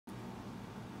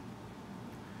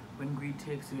when greed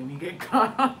takes you and you get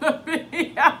caught on the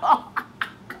video.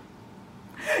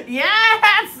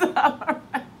 Yes! Alright.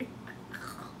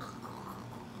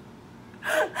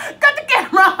 Cut the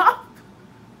camera off!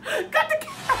 Cut the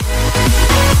camera!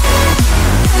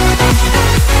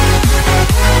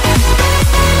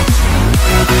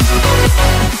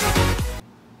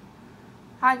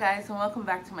 Hi guys, and welcome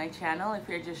back to my channel. If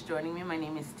you're just joining me, my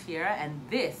name is Tiara and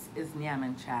this is Nyam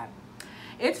and Chat.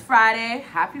 It's Friday.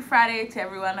 Happy Friday to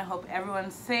everyone. I hope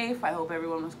everyone's safe. I hope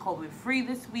everyone was COVID free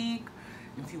this week.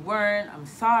 If you weren't, I'm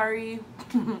sorry.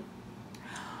 I'm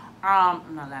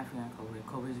not laughing at COVID.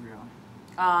 COVID is real.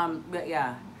 But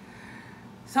yeah.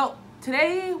 So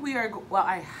today we are, well,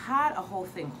 I had a whole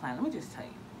thing planned. Let me just tell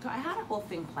you. So I had a whole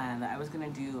thing planned that I was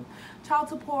going to do child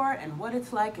support and what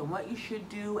it's like and what you should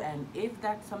do and if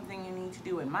that's something you need to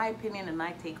do, in my opinion, and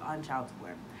my take on child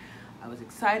support. I was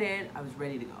excited. I was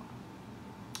ready to go.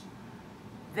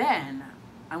 Then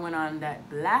I went on that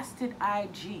blasted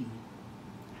IG.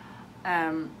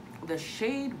 The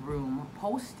Shade Room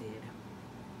posted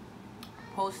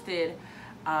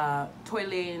Toy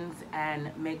Lane's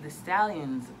and Meg the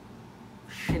Stallion's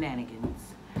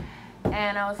shenanigans.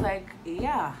 And I was like,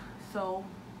 yeah, so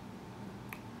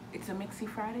it's a Mixy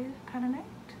Friday kind of night.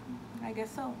 I guess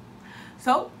so.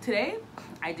 So today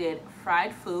I did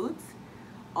fried foods,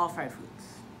 all fried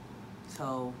foods.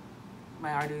 So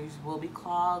my arteries will be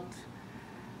clogged.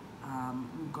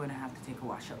 I'm going to have to take a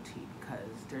washout tea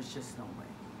because there's just no way.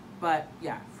 But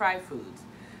yeah, fried foods.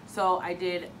 So I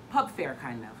did pub fare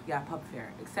kind of. Yeah, pub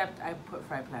fare. Except I put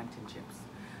fried plantain chips.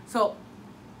 So,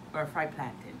 or fried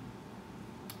plantain.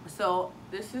 So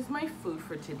this is my food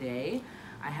for today.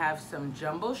 I have some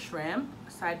jumbo shrimp.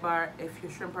 Sidebar, if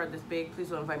your shrimp are this big, please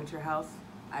don't invite me to your house.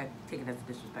 I take it as a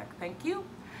disrespect. Thank you.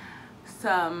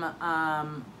 Some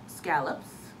scallops.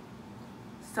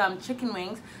 Some chicken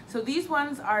wings. So these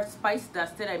ones are spice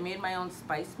dusted. I made my own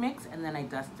spice mix and then I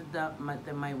dusted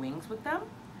my wings with them.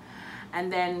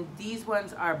 And then these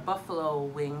ones are buffalo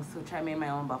wings, which I made my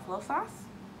own buffalo sauce.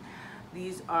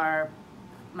 These are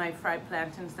my fried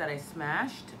plantains that I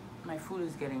smashed. My food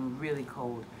is getting really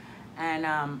cold. And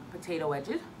potato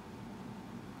wedges.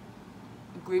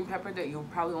 Green pepper that you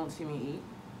probably won't see me eat.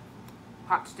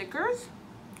 Potstickers.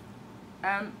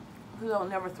 And because I'll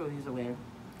never throw these away.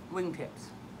 Wing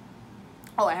tips.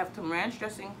 Oh, I have some ranch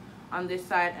dressing on this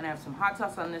side and I have some hot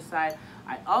sauce on this side.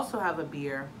 I also have a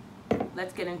beer.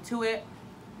 Let's get into it.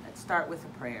 Let's start with a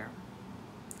prayer.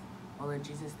 Oh Lord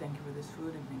Jesus, thank you for this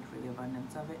food and thank you for the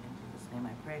abundance of it. In Jesus' name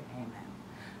I pray, amen.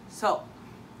 So,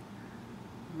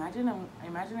 imagine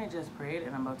I just prayed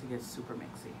and I'm about to get super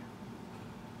mixy.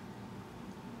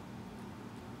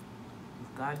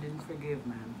 If God didn't forgive,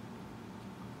 man.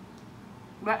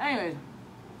 But anyways,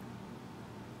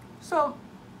 so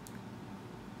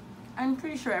I'm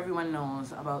pretty sure everyone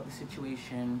knows about the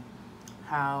situation,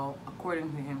 how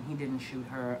according to him he didn't shoot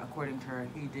her, according to her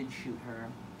he did shoot her.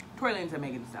 Toy Lane's and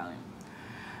Megan Thee Stallion.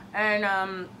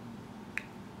 And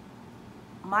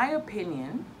my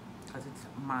opinion, because it's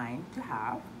mine to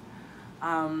have,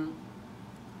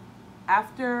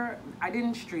 after I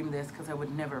didn't stream this because I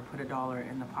would never put $1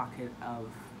 in the pocket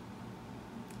of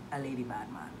a lady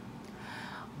bad man,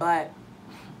 but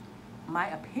my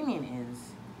opinion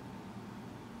is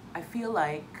I feel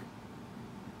like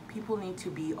people need to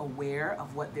be aware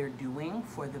of what they're doing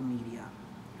for the media.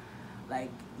 Like,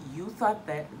 you thought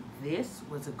that this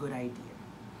was a good idea.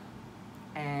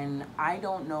 And I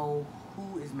don't know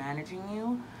who is managing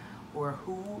you or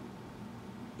who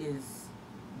is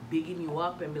bigging you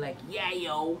up and be like, yeah,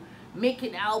 yo, make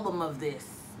an album of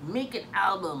this. Make an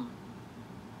album.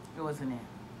 It wasn't it.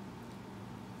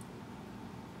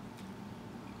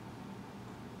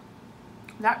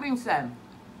 That being said,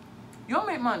 you'll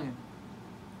make money.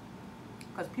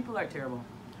 Because people are terrible.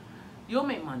 You'll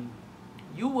make money.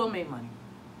 You will make money.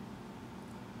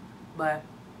 But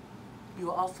you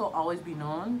will also always be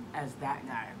known as that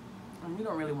guy. And you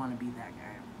don't really want to be that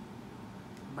guy.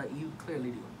 But you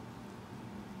clearly do.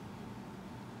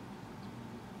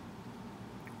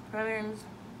 Friends,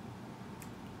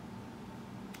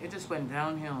 it just went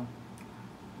downhill.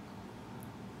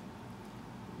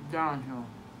 Downhill.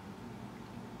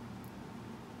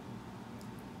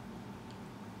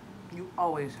 You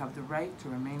always have the right to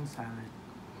remain silent.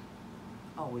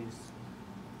 Always.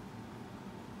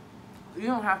 You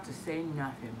don't have to say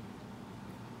nothing.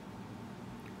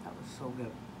 That was so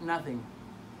good. Nothing.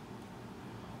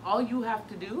 All you have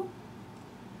to do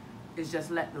is just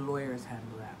let the lawyers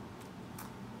handle that.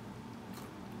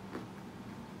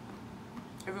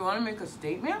 If you want to make a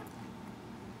statement,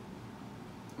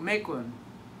 make one.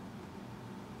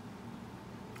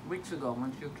 weeks ago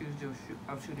when she accused you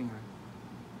of shooting her.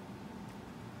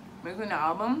 Making the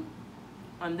album,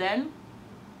 and then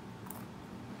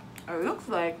it looks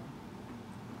like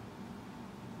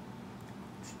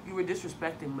you were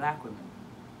disrespecting black women.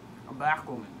 A black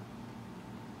woman.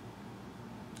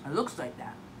 It looks like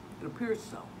that. It appears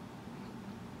so.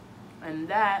 And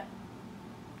that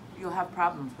you'll have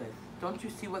problems with. Don't you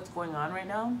see what's going on right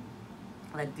now?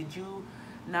 Like, did you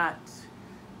not,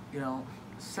 you know,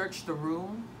 search the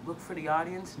room, look for the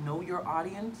audience, know your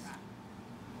audience?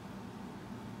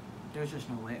 There's just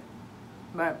no way.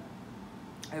 But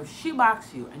if she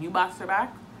boxes you and you box her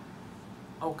back,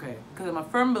 okay. Because I'm a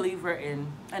firm believer in,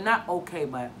 and not okay,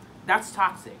 but that's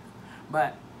toxic.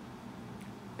 But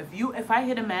if I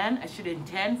hit a man, I should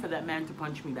intend for that man to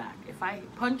punch me back. If I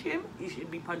punch him, he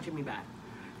should be punching me back.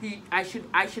 I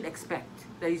should expect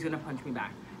that he's gonna punch me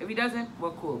back. If he doesn't,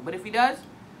 well, cool. But if he does,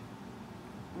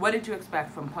 what did you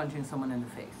expect from punching someone in the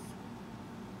face?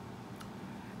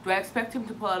 Do I expect him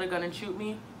to pull out a gun and shoot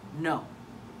me? No,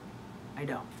 I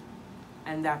don't.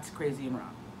 And that's crazy and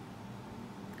wrong.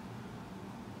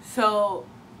 So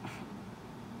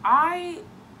I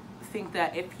think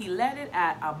that if he let it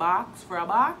at a box for a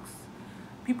box,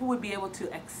 people would be able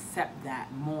to accept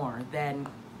that more than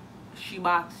she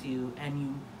boxed you and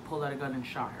you pulled out a gun and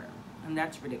shot her. And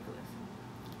that's ridiculous.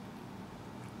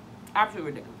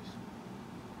 Absolutely ridiculous.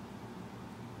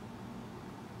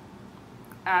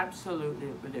 Absolutely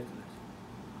ridiculous.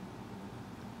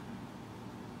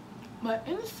 But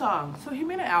in the song, so he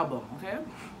made an album, okay?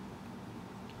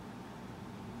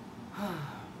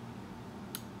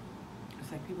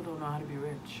 It's like people don't know how to be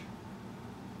rich.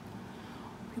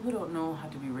 People don't know how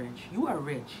to be rich. You are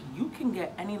rich. You can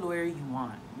get any lawyer you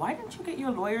want. Why didn't you get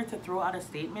your lawyer to throw out a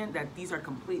statement that these are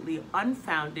completely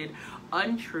unfounded,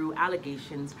 untrue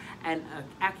allegations and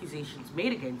accusations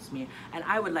made against me, and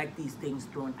I would like these things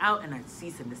thrown out and a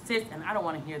cease and desist, and I don't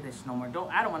want to hear this no more.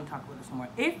 I don't want to talk about this no more.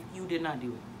 If you did not do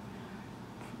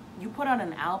it, you put out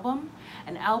an album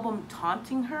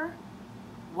taunting her.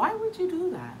 Why would you do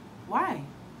that? Why?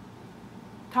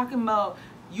 Talking about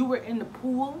you were in the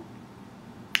pool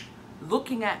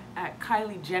looking at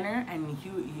Kylie Jenner and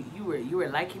you were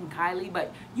liking Kylie,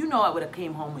 but you know I would have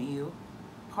came home with you.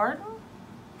 Pardon?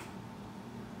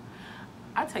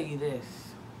 I'll tell you this.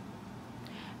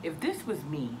 If this was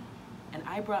me and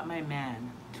I brought my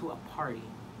man to a party,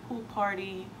 pool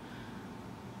party,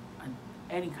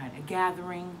 any kind, a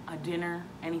gathering, a dinner,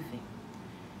 anything,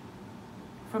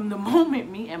 from the moment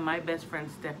me and my best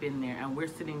friend step in there and we're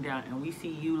sitting down and we see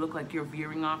you look like you're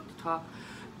veering off to talk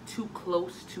too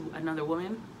close to another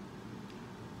woman,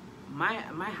 my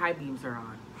high beams are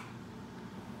on.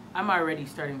 I'm already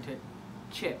starting to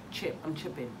I'm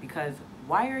chipping, because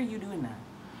why are you doing that?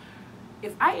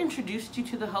 If I introduced you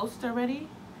to the host already,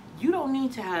 you don't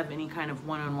need to have any kind of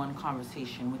one-on-one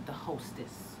conversation with the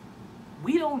hostess.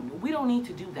 We don't need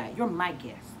to do that. You're my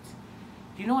guest.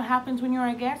 Do you know what happens when you're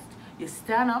a guest? You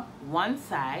stand up one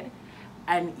side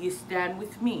and you stand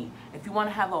with me. If you want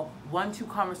to have a 1-2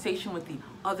 conversation with the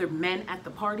other men at the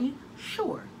party,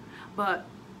 sure. But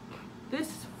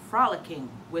this frolicking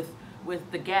with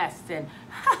the guests and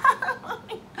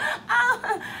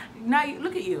now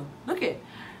look at you. Look at,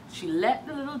 she let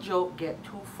the little joke get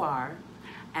too far,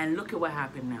 and look at what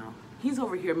happened now. He's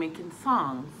over here making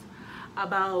songs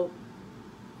about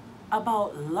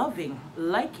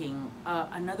liking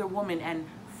another woman and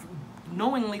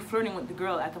knowingly flirting with the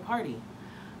girl at the party.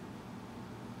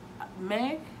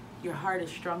 Meg, your heart is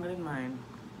stronger than mine,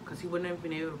 because he wouldn't have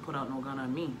been able to put out no gun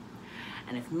on me.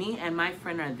 And if me and my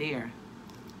friend are there,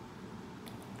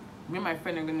 me and my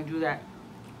friend are going to do that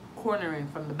cornering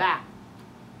from the back.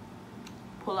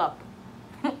 Pull up.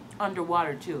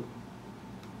 Underwater too.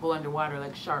 Pull underwater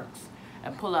like sharks.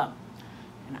 And pull up.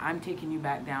 And I'm taking you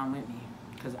back down with me,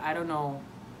 because I don't know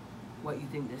what you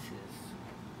think this is.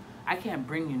 I can't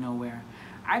bring you nowhere.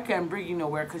 I can't bring you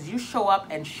nowhere because you show up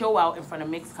and show out in front of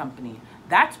mixed company.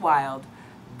 That's wild.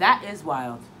 That is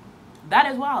wild.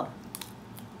 That is wild.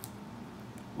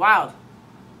 Wild.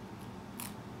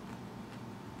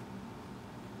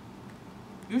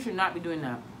 You should not be doing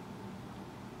that.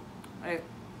 Like,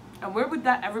 and where would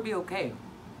that ever be okay?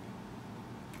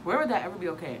 Where would that ever be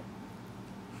okay?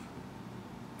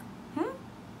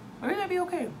 Where would that be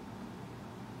okay?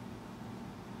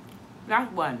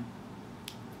 That's one.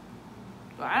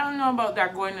 So I don't know about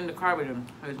that going in the car with him,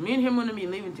 because me and him wouldn't be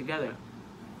leaving together.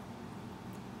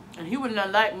 And he wouldn't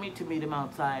have liked me to meet him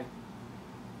outside.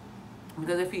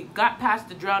 Because if he got past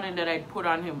the drowning that I'd put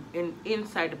on him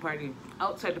inside the party,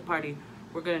 outside the party,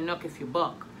 we're going to knock if you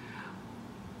buck.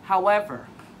 However,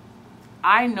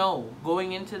 I know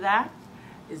going into that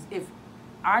is if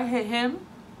I hit him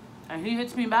and he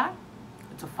hits me back,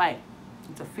 it's a fight.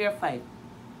 It's a fair fight.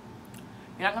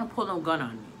 You're not gonna pull no gun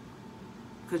on me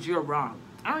because you're wrong.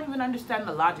 I don't even understand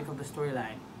the logic of the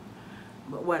storyline,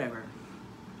 but whatever.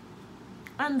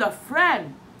 And the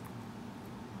friend.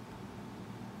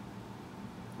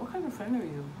 What kind of friend are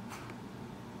you?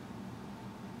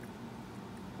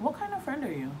 What kind of friend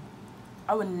are you?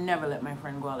 I would never let my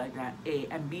friend go out like that, A.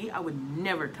 And B, I would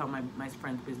never tell my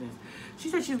friend's business. She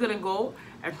said she's gonna go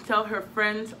and tell her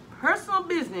friend's personal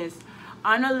business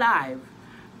on a live,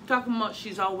 talking about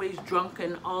she's always drunk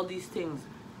and all these things.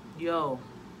 Yo,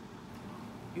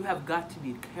 you have got to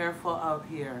be careful out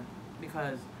here,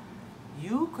 because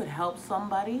you could help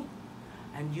somebody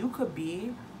and you could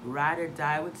be ride or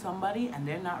die with somebody and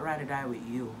they're not ride or die with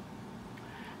you.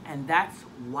 And that's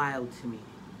wild to me.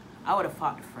 I would have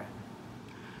fought the friend.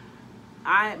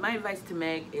 My advice to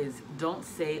Meg is don't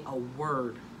say a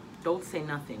word. Don't say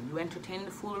nothing. You entertain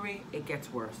the foolery, it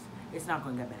gets worse. It's not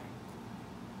going to get better.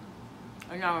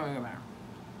 It's not going to get better.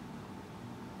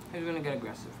 He's going to get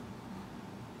aggressive.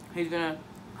 He's going to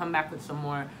come back with some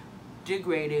more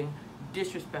degrading,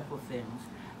 disrespectful things.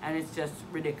 And it's just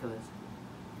ridiculous.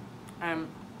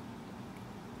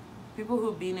 People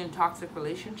who've been in toxic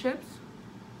relationships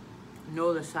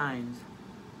know the signs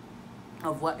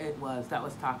of what it was that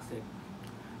was toxic.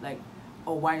 Like,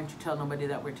 oh, why didn't you tell nobody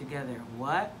that we're together?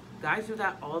 What? Guys do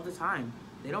that all the time.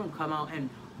 They don't come out and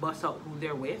bust out who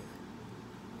they're with.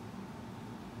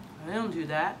 They don't do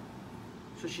that.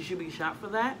 So she should be shot for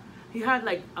that. He had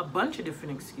like a bunch of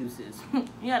different excuses.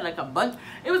 He had like a bunch.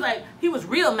 It was like he was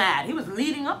real mad. He was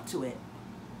leading up to it.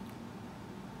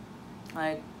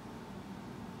 Like,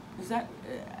 is that,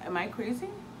 am I crazy?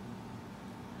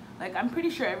 Like, I'm pretty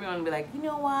sure everyone would be like, you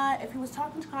know what? If he was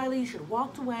talking to Kylie, you should have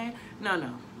walked away. No,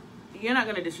 no. You're not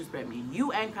going to disrespect me.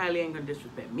 You and Kylie ain't going to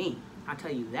disrespect me. I'll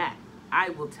tell you that. I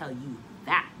will tell you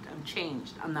that. I'm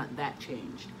changed. I'm not that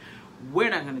changed.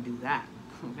 We're not going to do that.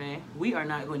 Okay? We are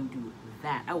not going to do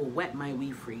that. I will wet my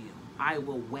weave for you. I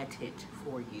will wet it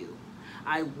for you.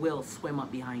 I will swim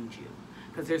up behind you.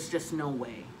 Because there's just no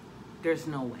way. There's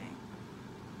no way.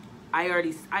 I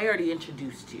already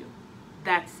introduced you.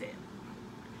 That's it.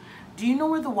 Do you know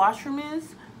where the washroom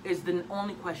is the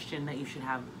only question that you should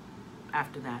have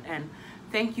after that. And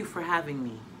thank you for having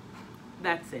me.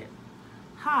 That's it.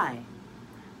 Hi.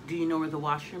 Do you know where the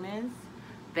washroom is?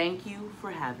 Thank you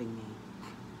for having me.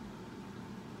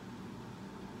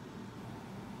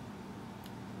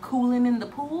 Cooling in the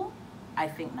pool? I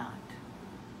think not.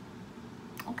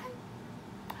 Okay.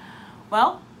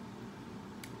 Well,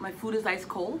 my food is ice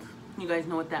cold. You guys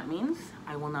know what that means.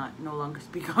 I will no longer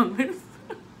speak on this.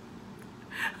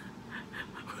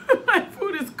 My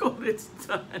food is cold. It's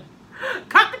done.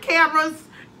 Cut the cameras.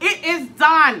 It is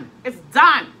done. It's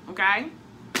done. Okay?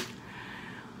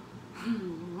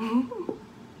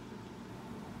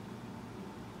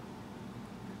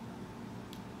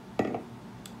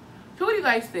 So what do you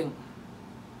guys think?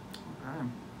 Okay.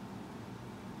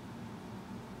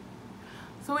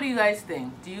 So what do you guys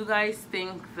think? Do you guys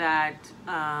think that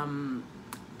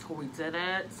Tori did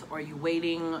it? Or are you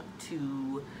waiting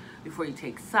before you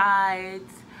take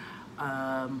sides?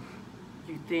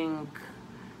 You think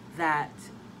that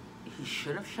he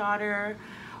should have shot her?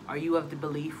 Are you of the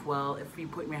belief, well, if you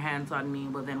put your hands on me,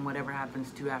 well then whatever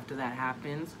happens to after that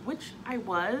happens? Which I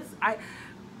was. I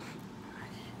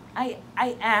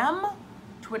am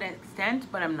to an extent,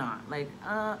 but I'm not. Like,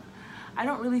 I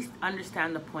don't really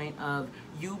understand the point of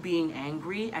you being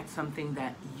angry at something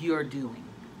that you're doing.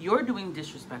 You're doing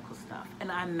disrespectful stuff,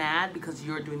 and I'm mad because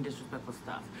you're doing disrespectful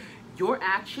stuff. Your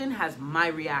action has my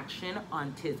reaction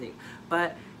on Tizik,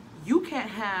 but you can't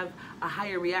have a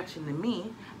higher reaction than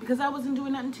me because I wasn't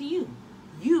doing nothing to you.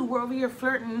 You were over here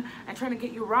flirting and trying to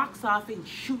get your rocks off and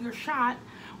shoot your shot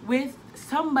with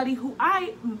somebody who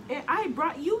I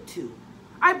brought you to.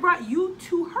 I brought you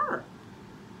to her.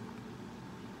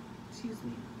 Excuse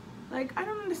me. Like, I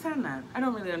don't understand that. I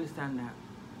don't really understand that.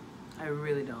 I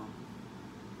really don't.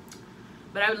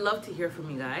 But I would love to hear from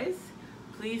you guys.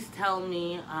 Please tell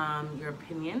me your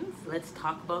opinions. Let's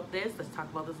talk about this. Let's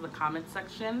talk about this in the comment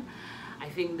section. I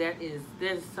think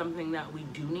there's something that we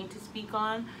do need to speak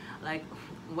on. Like,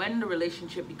 when the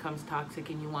relationship becomes toxic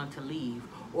and you want to leave,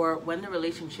 or when the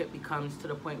relationship becomes to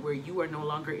the point where you are no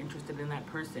longer interested in that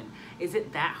person, is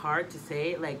it that hard to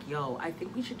say, like, yo, I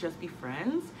think we should just be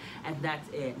friends and that's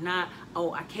it? Not,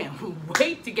 oh, I can't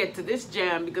wait to get to this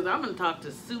jam because I'm gonna talk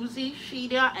to Susie,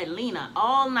 Sheeta, and Lena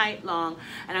all night long,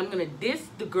 and I'm gonna diss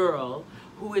the girl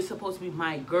who is supposed to be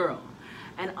my girl.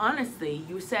 And honestly,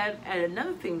 you said, and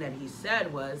another thing that he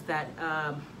said was that,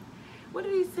 what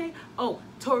did he say? Oh,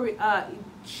 Tori,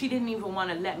 she didn't even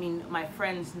want to let me,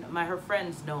 her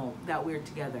friends know that we're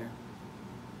together.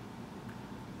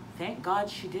 Thank God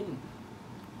she didn't.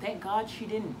 Thank God she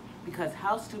didn't. Because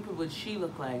how stupid would she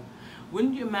look like?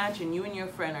 Wouldn't you imagine you and your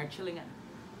friend are chilling at...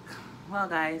 Well,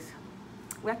 guys,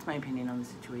 that's my opinion on the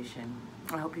situation.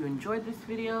 I hope you enjoyed this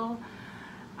video.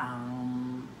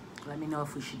 Let me know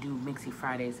if we should do Mixy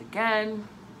Fridays again.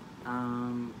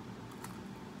 No,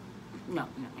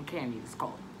 I can't eat. It's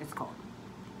cold. It's cold.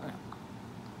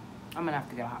 I'm gonna have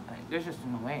to get a hot plate. There's just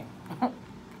no way.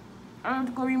 I have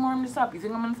to go rewarm this up. You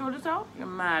think I'm gonna throw this out? You're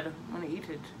mad. I'm gonna eat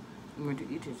it. I'm going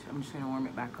to eat it. I'm just gonna warm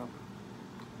it back up.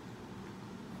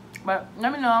 But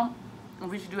let me know if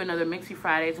we should do another Mixy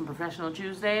Fridays and Professional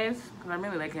Tuesdays, because I'm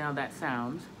really liking how that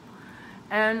sounds.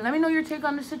 And let me know your take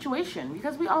on the situation,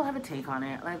 because we all have a take on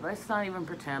it. Like, let's not even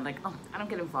pretend like, oh, I don't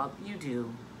get involved. You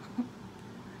do.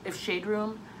 If Shade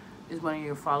Room is one of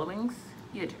your followings,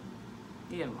 you do.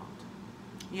 You get involved.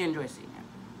 You enjoy seeing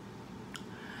it.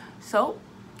 So,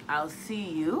 I'll see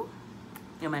you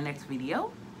in my next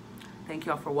video. Thank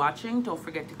you all for watching. Don't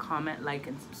forget to comment, like,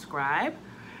 and subscribe.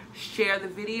 Share the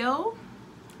video.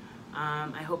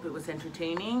 I hope it was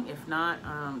entertaining. If not,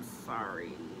 I'm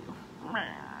sorry.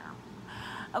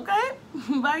 Okay?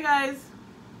 Bye, guys.